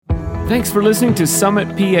Thanks for listening to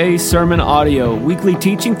Summit PA Sermon Audio, weekly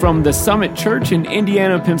teaching from the Summit Church in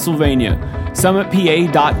Indiana, Pennsylvania.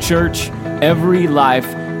 SummitPA.church, every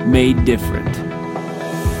life made different.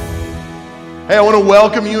 Hey, I want to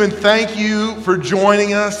welcome you and thank you for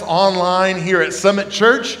joining us online here at Summit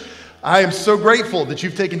Church. I am so grateful that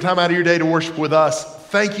you've taken time out of your day to worship with us.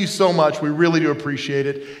 Thank you so much. We really do appreciate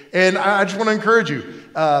it. And I just want to encourage you.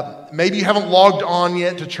 Maybe you haven't logged on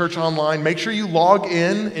yet to Church Online. Make sure you log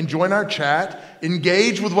in and join our chat.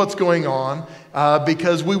 Engage with what's going on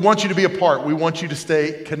because we want you to be a part. We want you to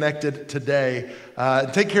stay connected today.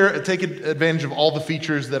 Take advantage of all the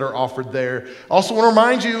features that are offered there. I also want to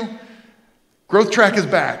remind you, Growth Track is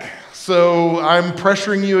back. So I'm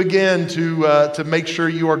pressuring you again to make sure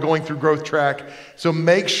you are going through Growth Track. So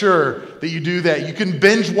make sure that you do that. You can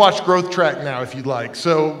binge watch Growth Track now if you'd like.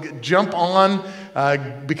 So jump on,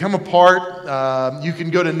 become a part. You can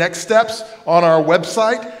go to Next Steps on our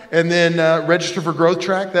website and then register for Growth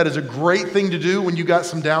Track. That is a great thing to do when you got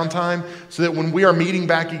some downtime so that when we are meeting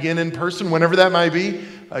back again in person, whenever that might be,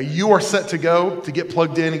 you are set to go to get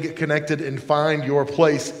plugged in and get connected and find your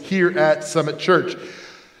place here at Summit Church.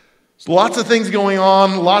 So lots of things going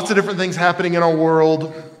on, lots of different things happening in our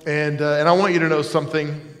world, and I want you to know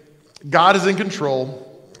something. God is in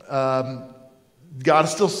control. God is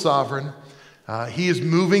still sovereign. He is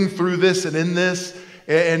moving through this and in this,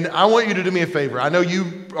 and I want you to do me a favor. I know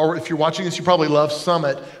you, or if you're watching this, you probably love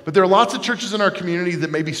Summit, but there are lots of churches in our community that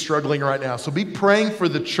may be struggling right now. So be praying for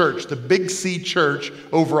the church, the Big C Church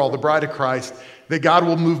overall, the Bride of Christ, that God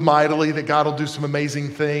will move mightily, that God will do some amazing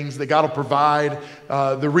things, that God will provide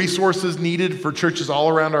the resources needed for churches all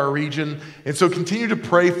around our region. And so continue to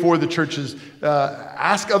pray for the churches.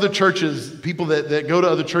 Ask other churches, people that go to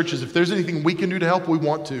other churches, if there's anything we can do to help, we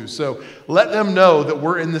want to. So let them know that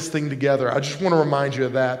we're in this thing together. I just want to remind you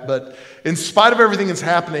of that. But in spite of everything that's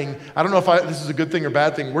happening, I don't know if this is a good thing or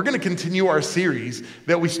bad thing. We're going to continue our series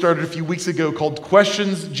that we started a few weeks ago called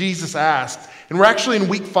Questions Jesus Asked. And we're actually in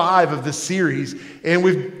week 5 of this series, and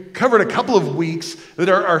we've covered a couple of weeks that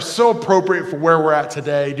are so appropriate for where we're at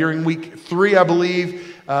today. During week 3, I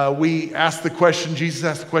believe, we asked the question, Jesus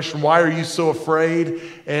asked the question, why are you so afraid?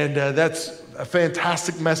 And that's a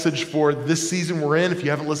fantastic message for this season we're in. If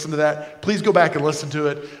you haven't listened to that, please go back and listen to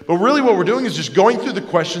it. But really what we're doing is just going through the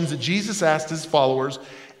questions that Jesus asked his followers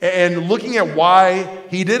and looking at why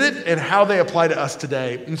he did it and how they apply to us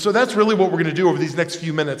today. And so that's really what we're going to do over these next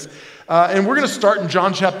few minutes. And we're going to start in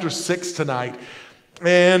John chapter 6 tonight.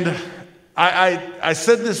 And I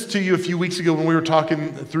said this to you a few weeks ago when we were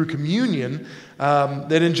talking through communion,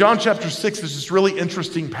 that in John chapter 6, there's this really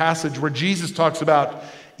interesting passage where Jesus talks about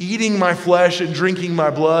eating my flesh and drinking my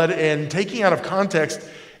blood, and taking out of context,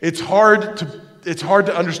 it's hard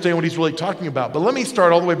to understand what he's really talking about. But let me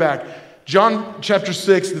start all the way back. John chapter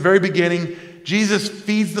 6, the very beginning, Jesus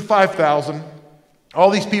feeds the 5,000.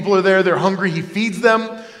 All these people are there, they're hungry. He feeds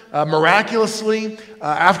them miraculously.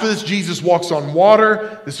 After this, Jesus walks on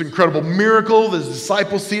water, this incredible miracle. The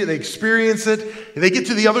disciples see it, they experience it. They get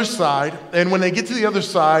to the other side, and when they get to the other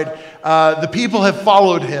side, the people have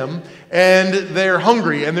followed him, and they're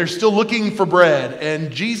hungry, and they're still looking for bread.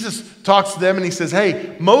 And Jesus talks to them, and he says,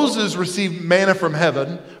 hey, Moses received manna from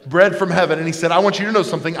heaven, bread from heaven, and he said, I want you to know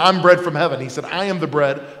something, I'm bread from heaven. He said, I am the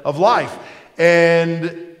bread of life.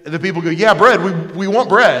 And the people go, yeah, bread, we want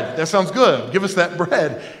bread. That sounds good. Give us that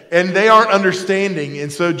bread. And they aren't understanding.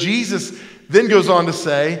 And so Jesus then goes on to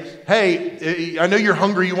say, hey, I know you're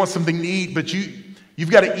hungry, you want something to eat, but you've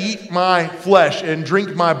got to eat my flesh and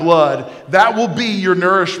drink my blood. That will be your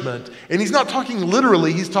nourishment. And he's not talking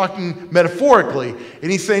literally, he's talking metaphorically.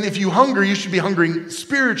 And he's saying if you hunger, you should be hungering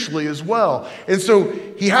spiritually as well. And so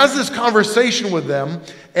he has this conversation with them,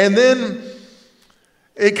 and then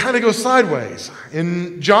it kind of goes sideways.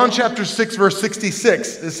 In John chapter 6, verse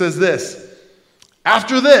 66, it says this,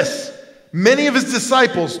 after this, many of his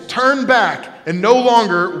disciples turned back and no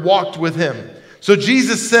longer walked with him. So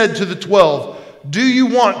Jesus said to the 12, do you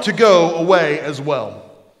want to go away as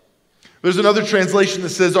well? There's another translation that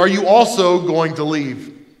says, are you also going to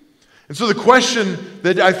leave? And so the question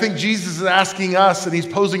that I think Jesus is asking us and he's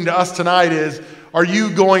posing to us tonight is, are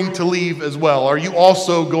you going to leave as well? Are you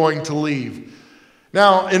also going to leave?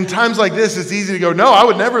 Now, in times like this, it's easy to go, no, I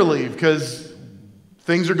would never leave because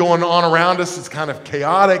things are going on around us. It's kind of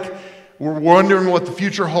chaotic. We're wondering what the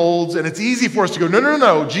future holds. And it's easy for us to go,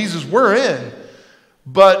 no, Jesus, we're in.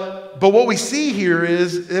 But what we see here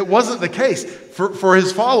is it wasn't the case for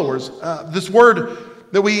his followers. This word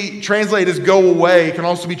that we translate as go away can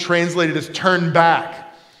also be translated as turn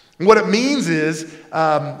back. And what it means is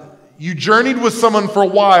you journeyed with someone for a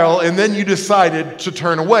while and then you decided to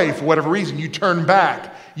turn away for whatever reason. You turn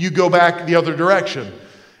back. you go back the other direction.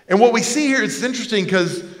 And what we see here, it's interesting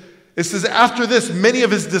because it says, after this, many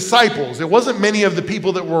of his disciples, it wasn't many of the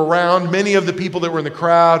people that were around, many of the people that were in the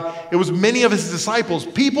crowd, it was many of his disciples,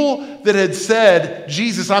 people that had said,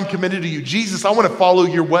 Jesus, I'm committed to you. Jesus, I want to follow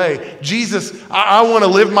your way. Jesus, I want to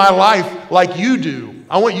live my life like you do.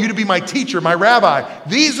 I want you to be my teacher, my rabbi.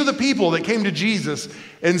 These are the people that came to Jesus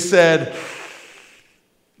and said,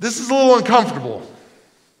 this is a little uncomfortable.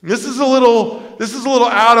 This is a little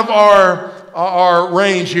out of our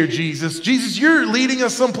range here, Jesus. Jesus, you're leading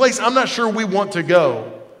us someplace I'm not sure we want to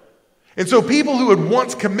go. And so people who had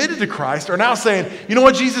once committed to Christ are now saying, you know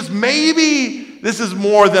what, Jesus, maybe this is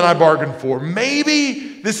more than I bargained for.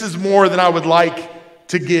 Maybe this is more than I would like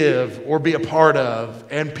to give or be a part of.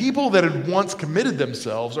 And people that had once committed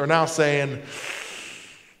themselves are now saying,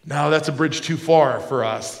 no, that's a bridge too far for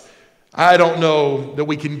us. I don't know that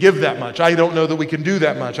we can give that much. I don't know that we can do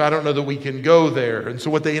that much. I don't know that we can go there. And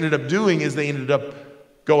so what they ended up doing is they ended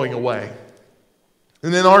up going away.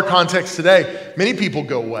 And in our context today, many people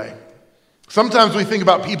go away. Sometimes we think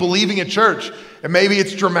about people leaving a church, and maybe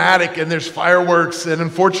it's dramatic and there's fireworks, and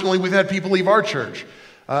unfortunately we've had people leave our church.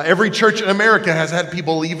 Every church in America has had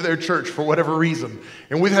people leave their church for whatever reason.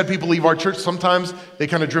 And we've had people leave our church. Sometimes they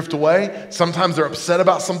kind of drift away. Sometimes they're upset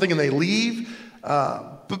about something and they leave.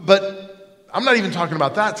 But I'm not even talking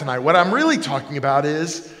about that tonight. What I'm really talking about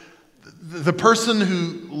is the person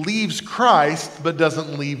who leaves Christ but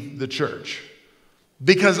doesn't leave the church.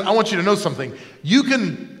 Because I want you to know something. You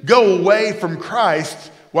can go away from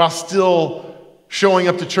Christ while still showing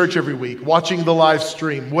up to church every week, watching the live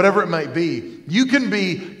stream, whatever it might be. You can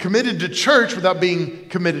be committed to church without being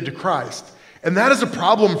committed to Christ. And that is a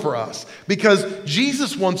problem for us because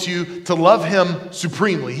Jesus wants you to love him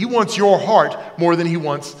supremely. He wants your heart more than he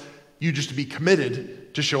wants you just to be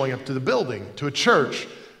committed to showing up to the building, to a church,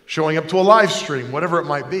 showing up to a live stream, whatever it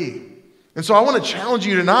might be. And so I want to challenge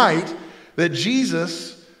you tonight that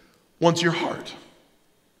Jesus wants your heart.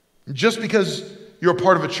 Just because you're a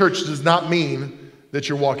part of a church does not mean that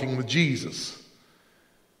you're walking with Jesus.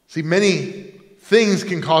 See, many things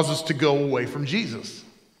can cause us to go away from Jesus.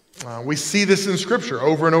 We see this in Scripture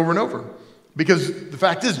over and over and over. Because the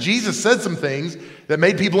fact is, Jesus said some things that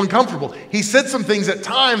made people uncomfortable. He said some things at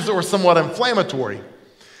times that were somewhat inflammatory.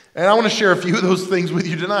 And I want to share a few of those things with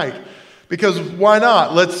you tonight. Because why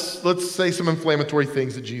not? Let's say some inflammatory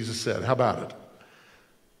things that Jesus said. How about it?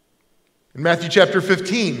 In Matthew chapter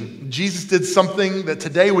 15, Jesus did something that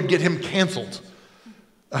today would get him canceled.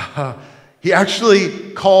 He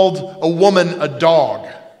actually called a woman a dog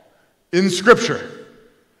in Scripture.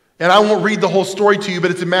 And I won't read the whole story to you,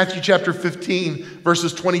 but it's in Matthew chapter 15,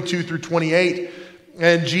 verses 22 through 28.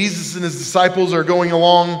 And Jesus and his disciples are going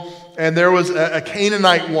along, and there was a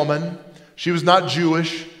Canaanite woman. She was not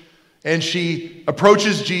Jewish. And she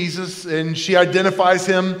approaches Jesus, and she identifies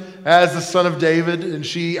him as the Son of David, and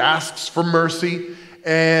she asks for mercy.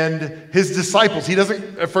 And his disciples, he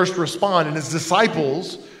doesn't at first respond, and his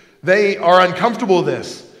disciples, they are uncomfortable with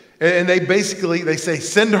this. And they say,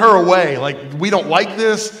 send her away. Like, we don't like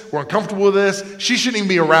this. We're uncomfortable with this. She shouldn't even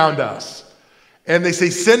be around us. And they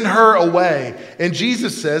say, send her away. And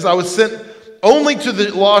Jesus says, I was sent only to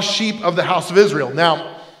the lost sheep of the house of Israel.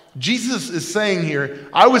 Now, Jesus is saying here,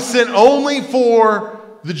 I was sent only for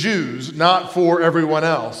the Jews, not for everyone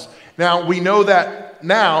else. Now, we know that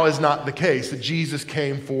now is not the case, that Jesus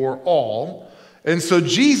came for all. And so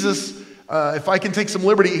Jesus, if I can take some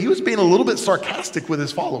liberty, he was being a little bit sarcastic with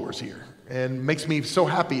his followers here. And makes me so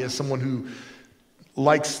happy as someone who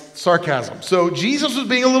likes sarcasm. So Jesus was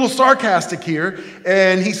being a little sarcastic here,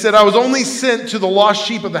 and he said, I was only sent to the lost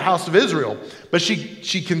sheep of the house of Israel. But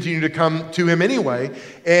she continued to come to him anyway,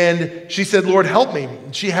 and she said, Lord, help me.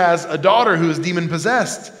 She has a daughter who is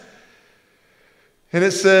demon-possessed. And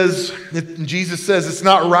it says, Jesus says, it's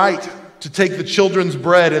not right to take the children's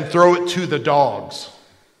bread and throw it to the dogs.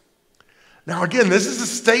 Now again, this is a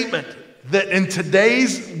statement that in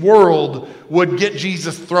today's world would get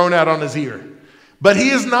Jesus thrown out on his ear. But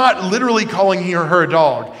he is not literally calling her a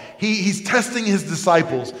dog. He's testing his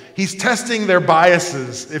disciples. He's testing their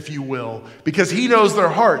biases, if you will, because he knows their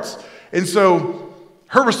hearts. And so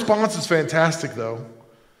her response is fantastic, though.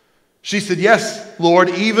 She said, yes, Lord,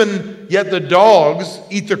 even yet the dogs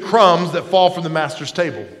eat the crumbs that fall from the master's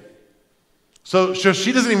table. So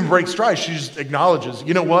she doesn't even break stride. She just acknowledges,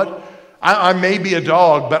 you know what? I may be a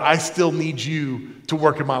dog, but I still need you to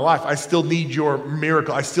work in my life. I still need your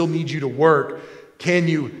miracle. I still need you to work. Can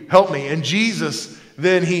you help me? And Jesus,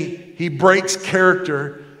 then he breaks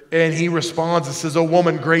character and he responds and says, oh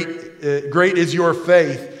woman, great is your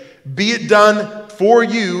faith. Be it done for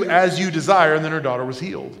you as you desire. And then her daughter was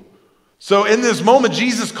healed. So in this moment,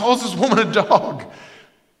 Jesus calls this woman a dog,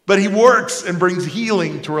 but he works and brings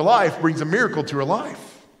healing to her life, brings a miracle to her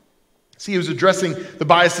life. See, he was addressing the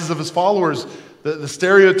biases of his followers, the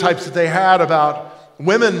stereotypes that they had about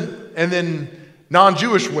women and then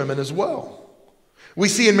non-Jewish women as well. We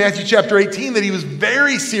see in Matthew chapter 18 that he was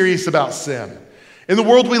very serious about sin. In the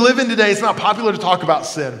world we live in today, it's not popular to talk about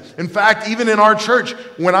sin. In fact, even in our church,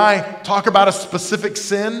 when I talk about a specific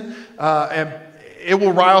sin, and it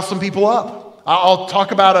will rile some people up. I'll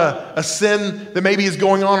talk about a sin that maybe is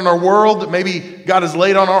going on in our world, that maybe God has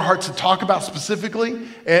laid on our hearts to talk about specifically,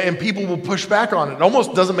 and people will push back on it. It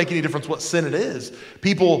almost doesn't make any difference what sin it is.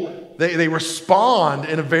 People, they respond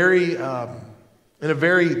in a very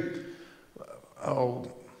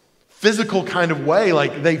physical kind of way,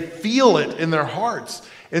 like they feel it in their hearts.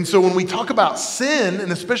 And so when we talk about sin, and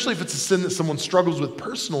especially if it's a sin that someone struggles with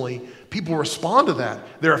personally, people respond to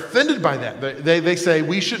that. They're offended by that. They say,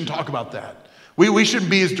 we shouldn't talk about that. We shouldn't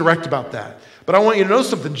be as direct about that. But I want you to know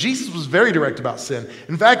something. Jesus was very direct about sin.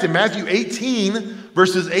 In fact, in Matthew 18,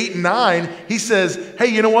 verses 8 and 9, he says, hey,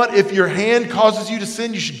 you know what? If your hand causes you to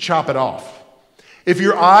sin, you should chop it off. If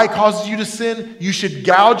your eye causes you to sin, you should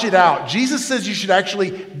gouge it out. Jesus says you should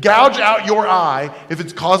actually gouge out your eye if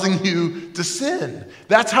it's causing you to sin.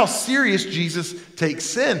 That's how serious Jesus takes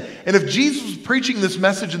sin. And if Jesus was preaching this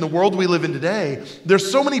message in the world we live in today,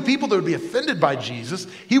 there's so many people that would be offended by Jesus.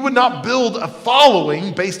 He would not build a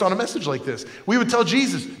following based on a message like this. We would tell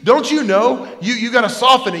Jesus, don't you know? You got to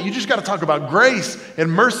soften it. You just got to talk about grace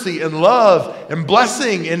and mercy and love and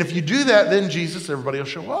blessing. And if you do that, then Jesus, everybody will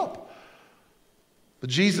show up. But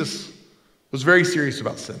Jesus was very serious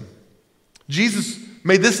about sin. Jesus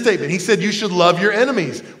made this statement. He said, you should love your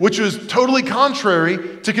enemies, which was totally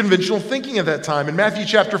contrary to conventional thinking at that time. In Matthew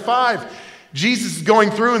chapter 5, Jesus is going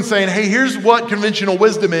through and saying, hey, here's what conventional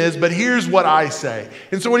wisdom is, but here's what I say.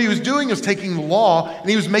 And so what he was doing was taking the law and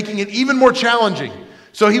he was making it even more challenging.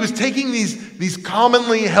 So he was taking these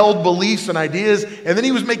commonly held beliefs and ideas, and then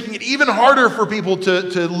he was making it even harder for people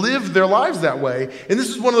to live their lives that way. And this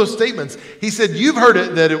is one of those statements. He said, you've heard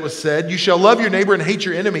it that it was said, you shall love your neighbor and hate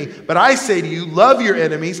your enemy. But I say to you, love your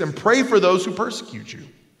enemies and pray for those who persecute you.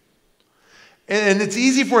 And it's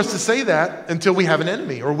easy for us to say that until we have an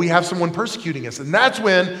enemy or we have someone persecuting us. And that's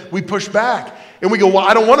when we push back and we go, well,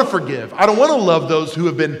 I don't want to forgive. I don't want to love those who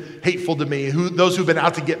have been hateful to me, those who have been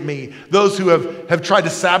out to get me, those who have tried to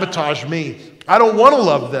sabotage me. I don't want to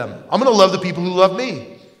love them. I'm going to love the people who love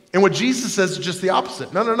me. And what Jesus says is just the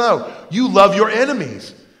opposite. No. You love your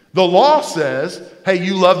enemies. The law says, hey,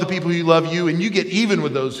 you love the people who love you and you get even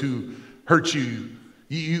with those who hurt you.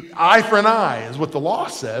 Eye for an eye is what the law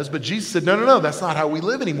says, but Jesus said, no, that's not how we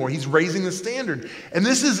live anymore. He's raising the standard. And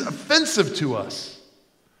this is offensive to us.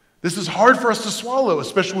 This is hard for us to swallow,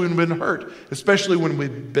 especially when we've been hurt, especially when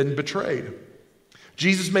we've been betrayed.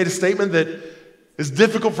 Jesus made a statement that is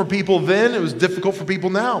difficult for people then, it was difficult for people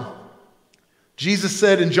now. Jesus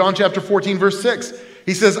said in John chapter 14, verse 6,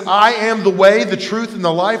 he says, I am the way, the truth, and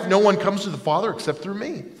the life. No one comes to the Father except through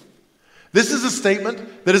me. This is a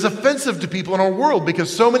statement that is offensive to people in our world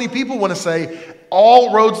because so many people want to say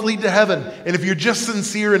all roads lead to heaven. And if you're just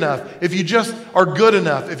sincere enough, if you just are good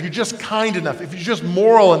enough, if you're just kind enough, if you're just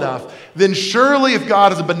moral enough, then surely if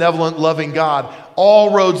God is a benevolent, loving God,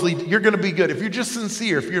 all roads lead, you're going to be good. If you're just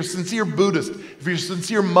sincere, if you're a sincere Buddhist, if you're a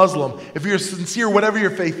sincere Muslim, if you're a sincere whatever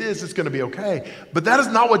your faith is, it's going to be okay. But that is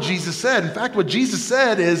not what Jesus said. In fact, what Jesus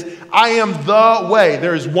said is, I am the way.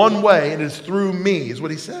 There is one way and it is through me, is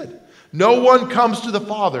what he said. No one comes to the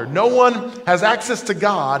Father. No one has access to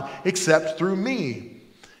God except through me.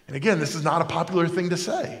 And again, this is not a popular thing to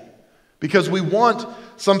say because we want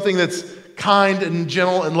something that's kind and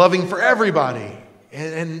gentle and loving for everybody.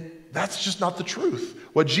 And that's just not the truth.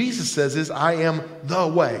 What Jesus says is, I am the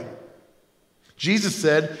way. Jesus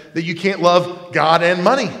said that you can't love God and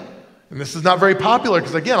money. And this is not very popular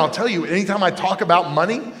because, again, I'll tell you, anytime I talk about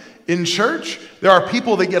money in church, there are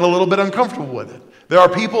people that get a little bit uncomfortable with it. There are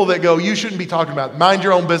people that go, you shouldn't be talking about it. Mind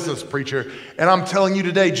your own business, preacher. And I'm telling you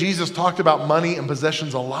today, Jesus talked about money and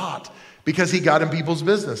possessions a lot because he got in people's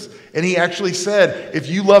business. And he actually said, if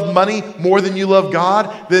you love money more than you love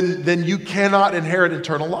God, then you cannot inherit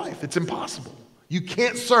eternal life. It's impossible. You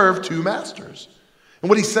can't serve two masters. And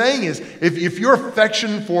what he's saying is, if your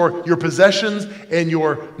affection for your possessions and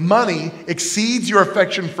your money exceeds your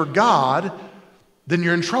affection for God, then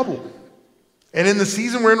you're in trouble. And in the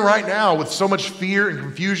season we're in right now, with so much fear and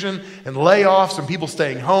confusion and layoffs and people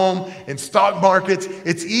staying home and stock markets,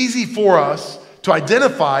 it's easy for us to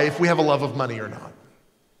identify if we have a love of money or not.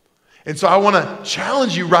 And so I want to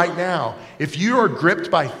challenge you right now. If you are gripped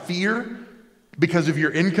by fear because of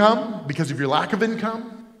your income, because of your lack of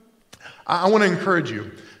income, I want to encourage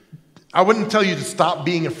you. I wouldn't tell you to stop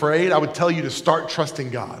being afraid. I would tell you to start trusting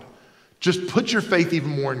God. Just put your faith even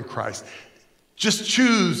more in Christ. Just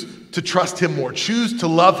choose to trust him more. Choose to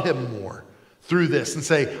love him more through this and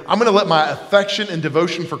say, I'm going to let my affection and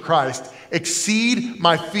devotion for Christ exceed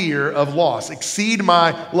my fear of loss, exceed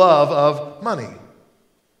my love of money.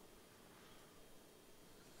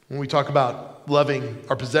 When we talk about loving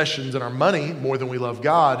our possessions and our money more than we love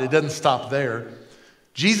God, it doesn't stop there.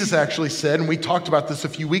 Jesus actually said, and we talked about this a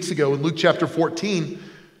few weeks ago in Luke chapter 14,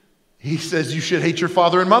 he says you should hate your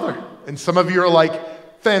father and mother. And some of you are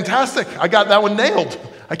like, fantastic, I got that one nailed.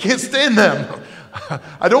 I can't stand them.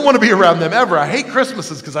 I don't want to be around them ever. I hate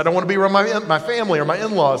Christmases because I don't want to be around my family or my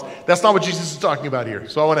in-laws. That's not what Jesus is talking about here.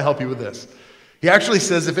 So I want to help you with this. He actually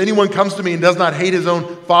says, if anyone comes to me and does not hate his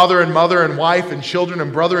own father and mother and wife and children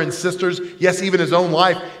and brother and sisters, yes, even his own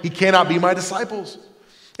life, he cannot be my disciples.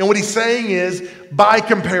 And what he's saying is, by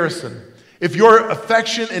comparison, if your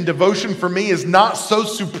affection and devotion for me is not so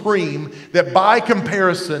supreme that by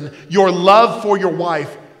comparison, your love for your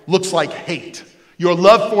wife looks like hate, your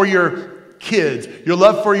love for your kids, your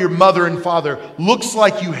love for your mother and father looks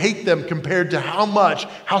like you hate them compared to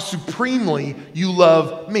how supremely you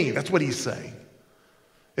love me. That's what he's saying.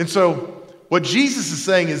 And so what Jesus is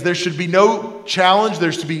saying is there should be no challenge,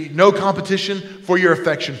 there should be no competition for your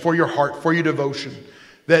affection, for your heart, for your devotion.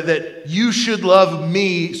 That you should love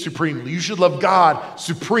me supremely. You should love God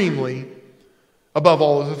supremely above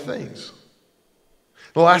all other things.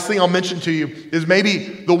 The last thing I'll mention to you is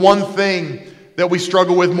maybe the one thing that we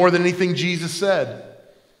struggle with more than anything Jesus said.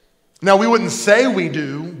 Now, we wouldn't say we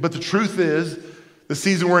do, but the truth is, the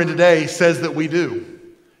season we're in today says that we do.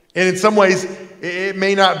 And in some ways, it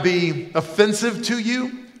may not be offensive to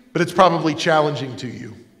you, but it's probably challenging to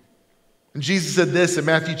you. And Jesus said this in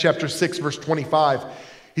Matthew chapter 6, verse 25.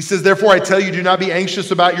 He says, therefore I tell you, do not be anxious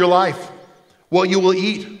about your life, what you will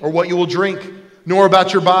eat or what you will drink, nor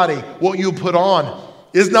about your body, what you will put on.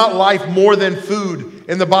 Is not life more than food,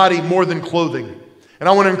 and the body more than clothing? And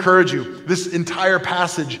I want to encourage you, this entire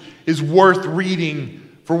passage is worth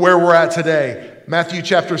reading for where we're at today. Matthew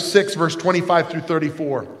chapter 6, verse 25 through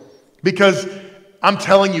 34. Because I'm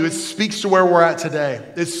telling you, it speaks to where we're at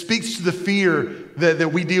today. It speaks to the fear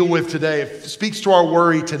that we deal with today. It speaks to our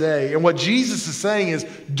worry today. And what Jesus is saying is,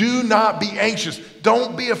 do not be anxious.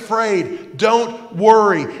 Don't be afraid. Don't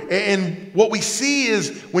worry. And what we see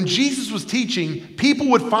is when Jesus was teaching, people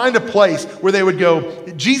would find a place where they would go,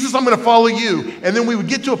 Jesus, I'm going to follow you. And then we would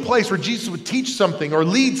get to a place where Jesus would teach something or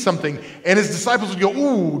lead something, and his disciples would go,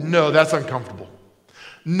 ooh, no, that's uncomfortable.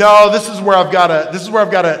 No, this is where I've got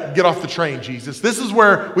to get off the train, Jesus. This is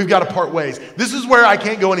where we've got to part ways. This is where I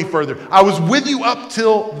can't go any further. I was with you up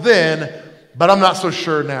till then, but I'm not so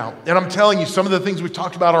sure now. And I'm telling you, some of the things we've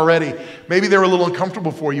talked about already, maybe they were a little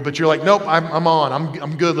uncomfortable for you, but you're like, nope, I'm on.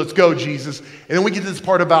 I'm good. Let's go, Jesus. And then we get to this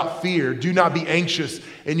part about fear. Do not be anxious.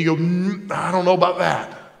 And you go, I don't know about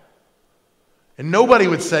that. And nobody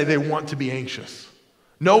would say they want to be anxious.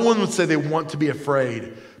 No one would say they want to be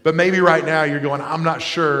afraid. But maybe right now you're going, I'm not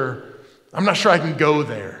sure I can go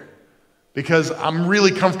there because I'm really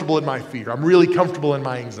comfortable in my fear. I'm really comfortable in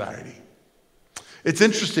my anxiety. It's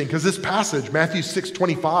interesting because this passage, Matthew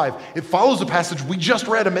 6:25, it follows the passage we just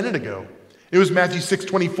read a minute ago. It was Matthew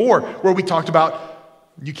 6:24 where we talked about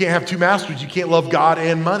you can't have two masters. You can't love God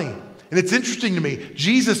and money. And it's interesting to me,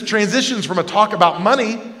 Jesus transitions from a talk about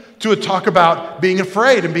money to a talk about being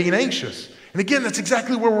afraid and being anxious. And again, that's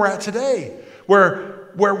exactly where we're at today, where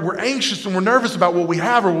we're anxious and we're nervous about what we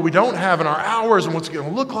have or what we don't have in our hours and what's it going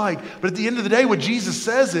to look like. But at the end of the day, what Jesus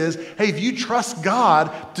says is, hey, if you trust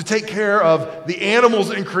God to take care of the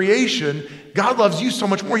animals in creation, God loves you so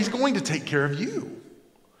much more, he's going to take care of you.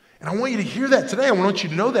 And I want you to hear that today. I want you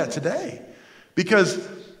to know that today. Because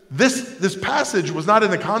this passage was not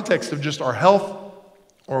in the context of just our health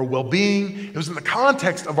or well-being. It was in the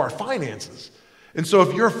context of our finances. And so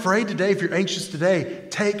if you're afraid today, if you're anxious today,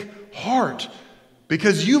 take heart.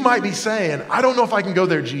 Because you might be saying, I don't know if I can go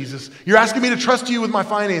there, Jesus. You're asking me to trust you with my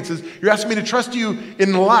finances. You're asking me to trust you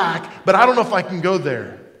in lack, but I don't know if I can go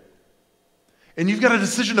there. And you've got a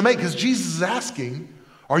decision to make because Jesus is asking,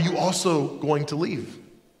 are you also going to leave?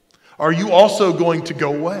 Are you also going to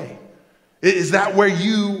go away? Is that where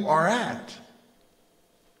you are at?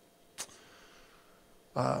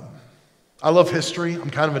 I love history. I'm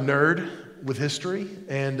kind of a nerd with history.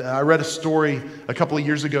 And I read a story a couple of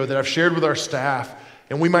years ago that I've shared with our staff,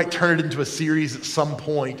 and we might turn it into a series at some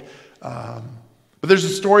point. But there's a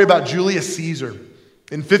story about Julius Caesar.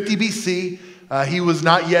 In 50 BC, he was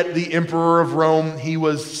not yet the emperor of Rome. He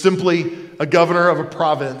was simply a governor of a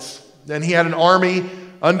province. And he had an army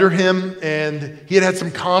under him, and he had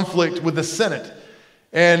some conflict with the Senate.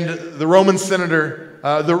 And the Roman senator,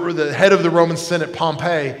 the head of the Roman Senate,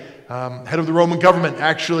 Pompey, head of the Roman government,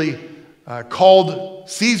 actually called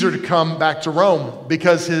Caesar to come back to Rome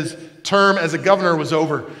because his term as a governor was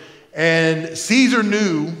over. And Caesar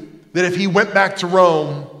knew that if he went back to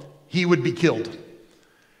Rome, he would be killed.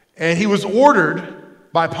 And he was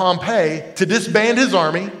ordered by Pompey to disband his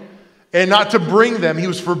army and not to bring them. He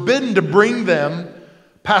was forbidden to bring them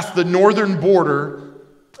past the northern border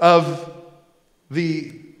of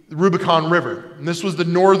the Rubicon River. And this was the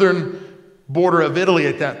northern border of Italy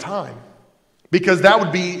at that time, because that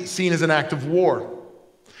would be seen as an act of war.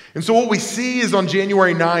 And so what we see is on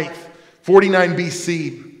January 9th, 49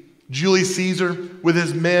 BC, Julius Caesar with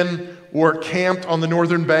his men were camped on the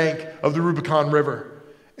northern bank of the Rubicon River.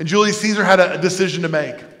 And Julius Caesar had a decision to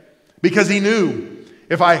make, because he knew,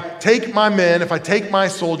 if I take my men, if I take my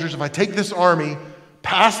soldiers, if I take this army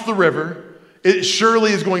past the river, it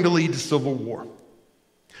surely is going to lead to civil war.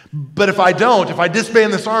 But if I don't, if I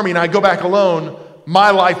disband this army and I go back alone,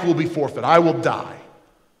 my life will be forfeit. I will die.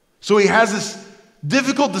 So he has this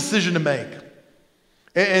difficult decision to make.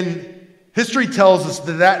 And history tells us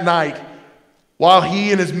that that night, while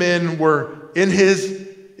he and his men were in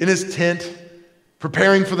his tent,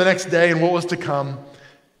 preparing for the next day and what was to come,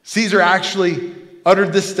 Caesar actually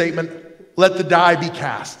uttered this statement, "Let the die be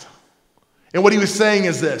cast." And what he was saying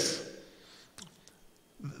is this: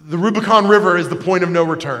 the Rubicon River is the point of no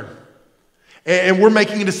return. And we're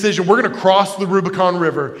making a decision. We're going to cross the Rubicon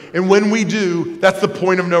River. And when we do, that's the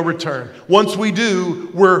point of no return. Once we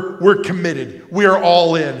do, we're committed. We are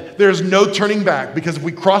all in. There's no turning back, because if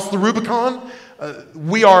we cross the Rubicon,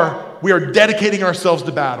 we are dedicating ourselves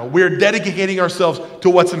to battle. We are dedicating ourselves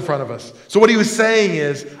to what's in front of us. So what he was saying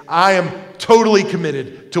is, I am totally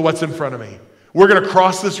committed to what's in front of me. We're going to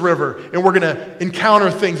cross this river, and we're going to encounter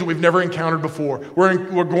things that we've never encountered before. We're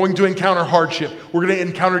going to encounter hardship. We're going to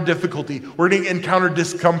encounter difficulty. We're going to encounter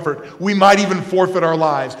discomfort. We might even forfeit our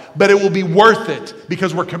lives, but it will be worth it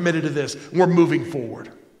because we're committed to this. And we're moving forward.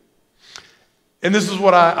 And this is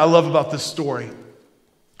what I love about this story.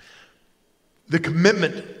 The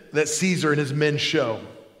commitment that Caesar and his men show.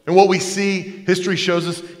 And what we see, history shows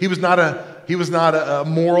us, he was not a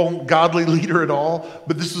moral, godly leader at all,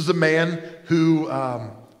 but this was a man who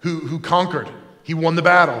conquered. He won the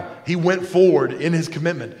battle. He went forward in his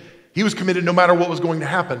commitment. He was committed no matter what was going to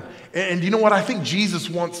happen. And you know what? I think Jesus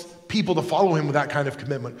wants people to follow him with that kind of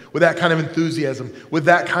commitment, with that kind of enthusiasm, with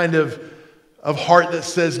that kind of heart that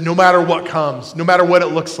says, no matter what comes, no matter what it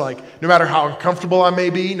looks like, no matter how uncomfortable I may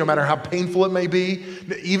be, no matter how painful it may be,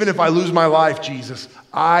 even if I lose my life, Jesus,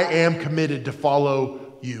 I am committed to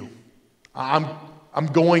follow you. I'm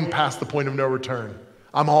going past the point of no return.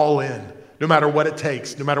 I'm all in, no matter what it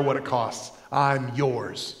takes, no matter what it costs. I'm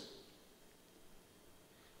yours.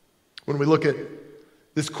 When we look at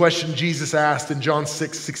this question Jesus asked in John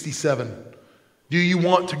 6:67, do you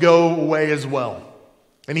want to go away as well?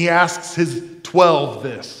 And he asks his 12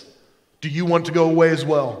 this, do you want to go away as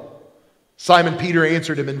well? Simon Peter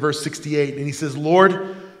answered him in verse 68, and he says,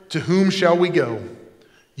 Lord, to whom shall we go?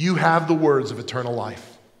 You have the words of eternal life.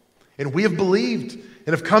 And we have believed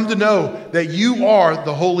and have come to know that you are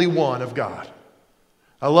the Holy One of God.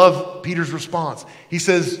 I love Peter's response. He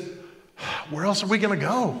says, where else are we going to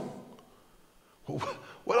go?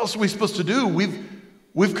 What else are we supposed to do?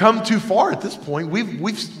 We've come too far at this point.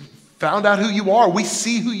 We've found out who you are. We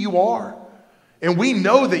see who you are. And we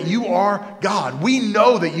know that you are God. We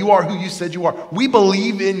know that you are who you said you are. We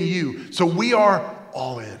believe in you. So we are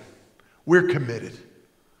all in. We're committed.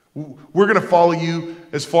 We're going to follow you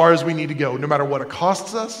as far as we need to go, no matter what it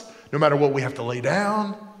costs us, no matter what we have to lay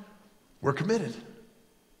down. We're committed.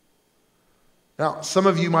 Now, some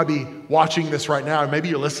of you might be watching this right now, and maybe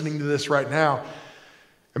you're listening to this right now,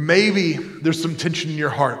 and maybe there's some tension in your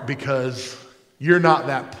heart because you're not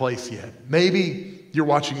that place yet. Maybe you're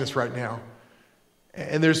watching this right now,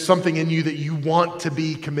 and there's something in you that you want to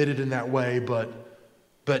be committed in that way,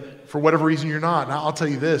 but for whatever reason you're not. And I'll tell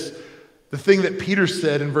you this, the thing that Peter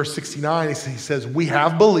said in verse 69, he says, we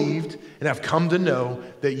have believed and have come to know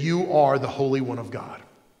that you are the Holy One of God.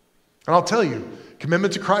 And I'll tell you,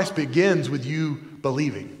 commitment to Christ begins with you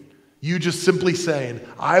believing. You just simply saying,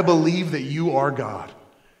 I believe that you are God.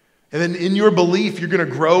 And then in your belief, you're going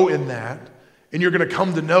to grow in that, and you're going to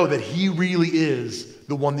come to know that he really is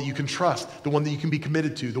the one that you can trust, the one that you can be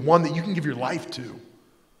committed to, the one that you can give your life to.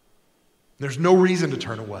 There's no reason to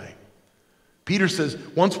turn away. Peter says,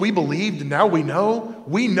 once we believed and now we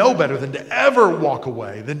know better than to ever walk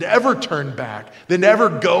away, than to ever turn back, than to ever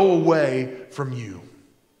go away from you.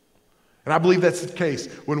 And I believe that's the case.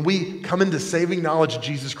 When we come into saving knowledge of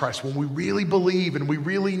Jesus Christ, when we really believe and we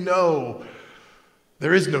really know,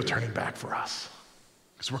 there is no turning back for us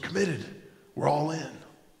because we're committed. We're all in.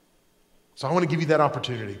 So I want to give you that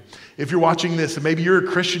opportunity. If you're watching this and maybe you're a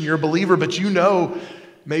Christian, you're a believer, but you know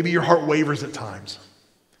maybe your heart wavers at times.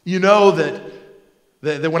 You know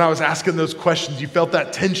that when I was asking those questions, you felt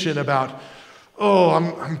that tension about, oh,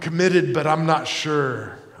 I'm committed, but I'm not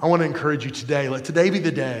sure. I want to encourage you today. Let today be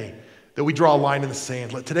the day that we draw a line in the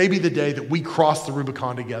sand. Let today be the day that we cross the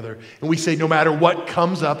Rubicon together and we say, no matter what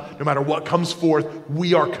comes up, no matter what comes forth,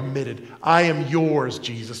 we are committed. I am yours,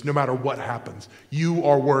 Jesus, no matter what happens. You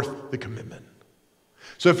are worth the commitment.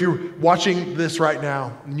 So if you're watching this right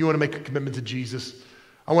now and you want to make a commitment to Jesus,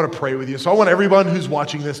 I want to pray with you. So I want everyone who's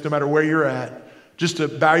watching this, no matter where you're at, just to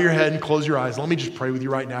bow your head and close your eyes. Let me just pray with you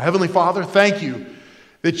right now. Heavenly Father, thank you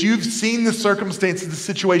that you've seen the circumstances, the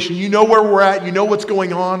situation. You know where we're at. You know what's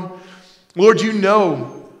going on. Lord, you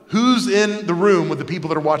know who's in the room with the people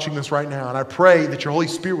that are watching this right now. And I pray that your Holy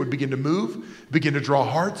Spirit would begin to move, begin to draw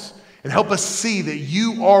hearts, and help us see that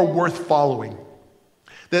you are worth following.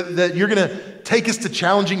 That you're going to take us to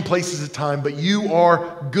challenging places at time, but you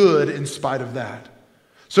are good in spite of that.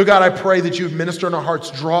 So God, I pray that you would minister in our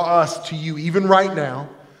hearts, draw us to you even right now.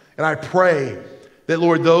 And I pray that,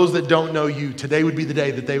 Lord, those that don't know you, today would be the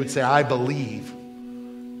day that they would say, I believe.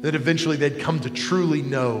 That eventually they'd come to truly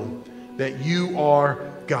know that you are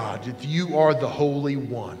God, that you are the Holy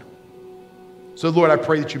One. So Lord, I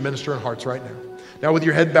pray that you minister in hearts right now. Now with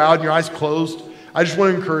your head bowed and your eyes closed, I just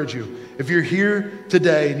want to encourage you. If you're here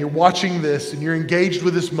today and you're watching this and you're engaged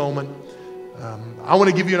with this moment, I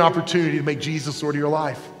want to give you an opportunity to make Jesus Lord of your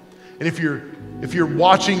life. And if you're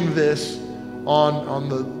watching this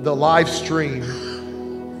on the live stream,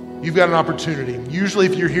 you've got an opportunity. Usually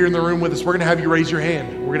if you're here in the room with us, we're going to have you raise your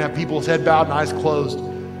hand. We're going to have people's head bowed and eyes closed.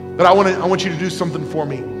 But I want you to do something for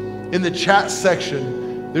me. In the chat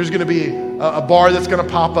section, there's going to be a bar that's going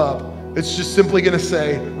to pop up. It's just simply going to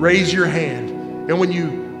say, raise your hand. And when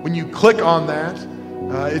you click on that,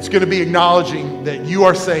 it's going to be acknowledging that you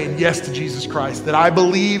are saying yes to Jesus Christ, that I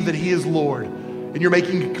believe that he is Lord, and you're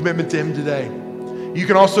making a commitment to him today. You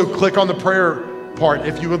can also click on the prayer part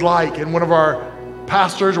if you would like, and one of our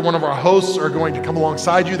pastors or one of our hosts are going to come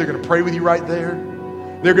alongside you. They're going to pray with you right there.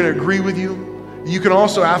 They're going to agree with you. You can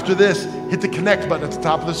also, after this, hit the connect button at the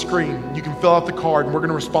top of the screen. You can fill out the card and we're going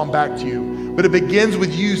to respond back to you. But it begins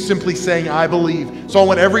with you simply saying, I believe. So I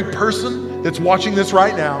want every person that's watching this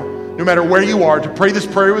right now, no matter where you are, to pray this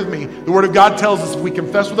prayer with me. The Word of God tells us if we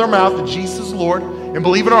confess with our mouth that Jesus is Lord and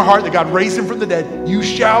believe in our heart that God raised him from the dead, you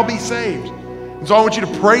shall be saved. And so I want you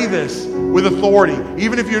to pray this with authority,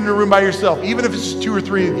 even if you're in a room by yourself, even if it's just 2 or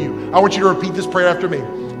 3 of you. I want you to repeat this prayer after me.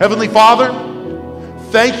 Heavenly Father,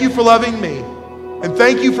 thank you for loving me. And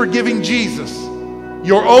thank you for giving Jesus,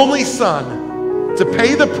 your only Son, to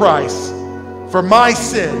pay the price for my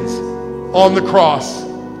sins on the cross.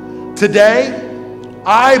 Today,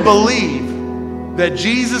 I believe that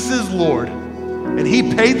Jesus is Lord and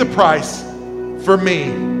he paid the price for me.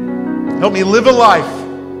 Help me live a life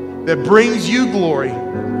that brings you glory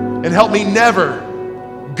and help me never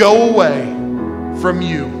go away from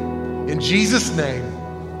you. In Jesus' name,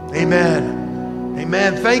 amen.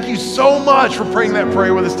 Amen. Thank you so much for praying that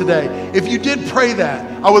prayer with us today. If you did pray that,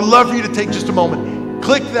 I would love for you to take just a moment.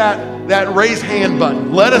 Click that raise hand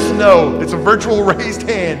button. Let us know. It's a virtual raised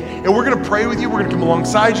hand. And we're going to pray with you. We're going to come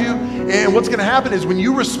alongside you. And what's going to happen is when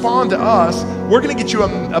you respond to us, we're going to get you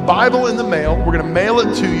a Bible in the mail. We're going to mail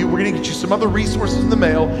it to you. We're going to get you some other resources in the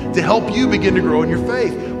mail to help you begin to grow in your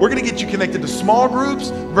faith. We're going to get you connected to small groups,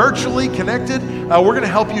 virtually connected. We're going to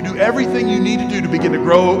help you do everything you need to do to begin to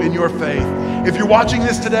grow in your faith. If you're watching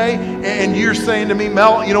this today and you're saying to me,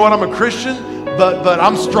 Mel, you know what, I'm a Christian, but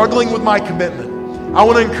I'm struggling with my commitment. I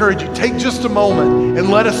want to encourage you, take just a moment and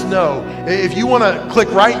let us know. If you want to click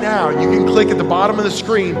right now, you can click at the bottom of the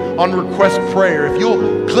screen on request prayer. If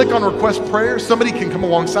you'll click on request prayer, somebody can come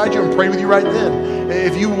alongside you and pray with you right then.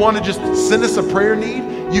 If you want to just send us a prayer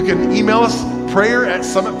need, you can email us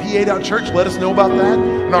prayer@summitpa.church. Let us know about that.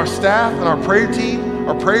 And our staff and our prayer team,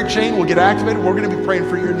 our prayer chain will get activated. We're going to be praying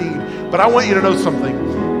for your need. But I want you to know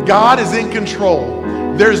something. God is in control.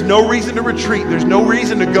 There's no reason to retreat. There's no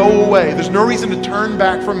reason to go away. There's no reason to turn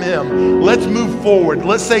back from him. Let's move forward.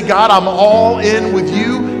 Let's say, God, I'm all in with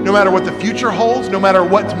you. No matter what the future holds, no matter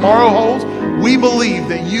what tomorrow holds, we believe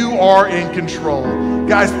that you are in control.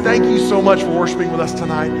 Guys, thank you so much for worshiping with us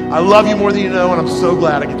tonight. I love you more than you know, and I'm so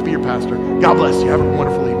glad I get to be your pastor. God bless you. Have a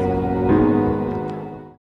wonderful evening.